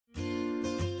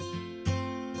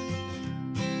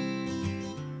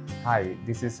Hi,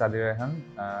 this is Sadi Rayhan.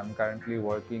 I'm currently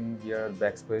working here at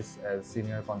Backspace as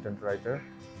senior content writer.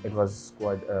 It was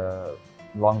quite a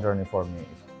long journey for me.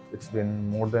 It's been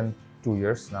more than 2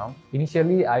 years now.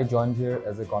 Initially, I joined here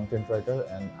as a content writer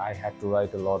and I had to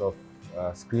write a lot of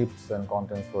scripts and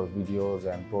contents for videos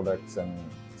and products and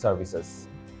services.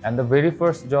 And the very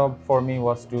first job for me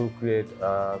was to create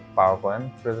a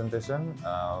PowerPoint presentation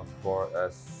for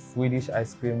a Swedish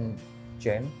ice cream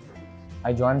chain.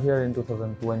 I joined here in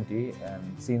 2020, and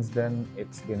since then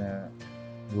it's been a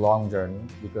long journey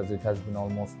because it has been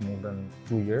almost more than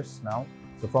 2 years now.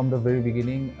 So from the very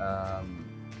beginning,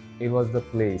 it was the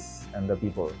place and the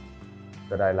people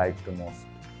that I liked the most.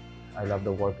 I love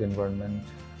the work environment.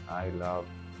 I love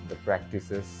the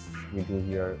practices we do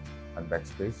here at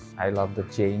Backspace. I love the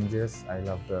changes. I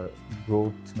love the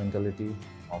growth mentality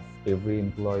of every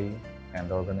employee and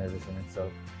the organization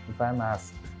itself. If I'm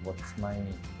asked what's my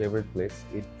favorite place,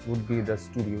 it would be the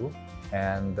studio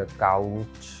and the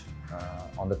couch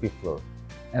on the 5th floor.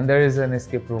 And there is an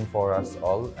escape room for us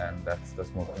all, and that's the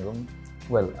smoking room.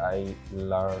 Well, I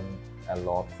learned a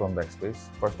lot from Backspace.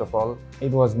 First of all,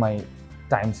 it was my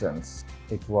time sense.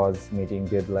 It was meeting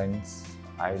deadlines.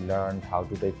 I learned how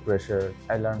to take pressure.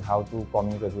 I learned how to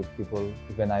communicate with people.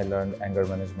 Even I learned anger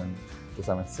management to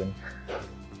some extent.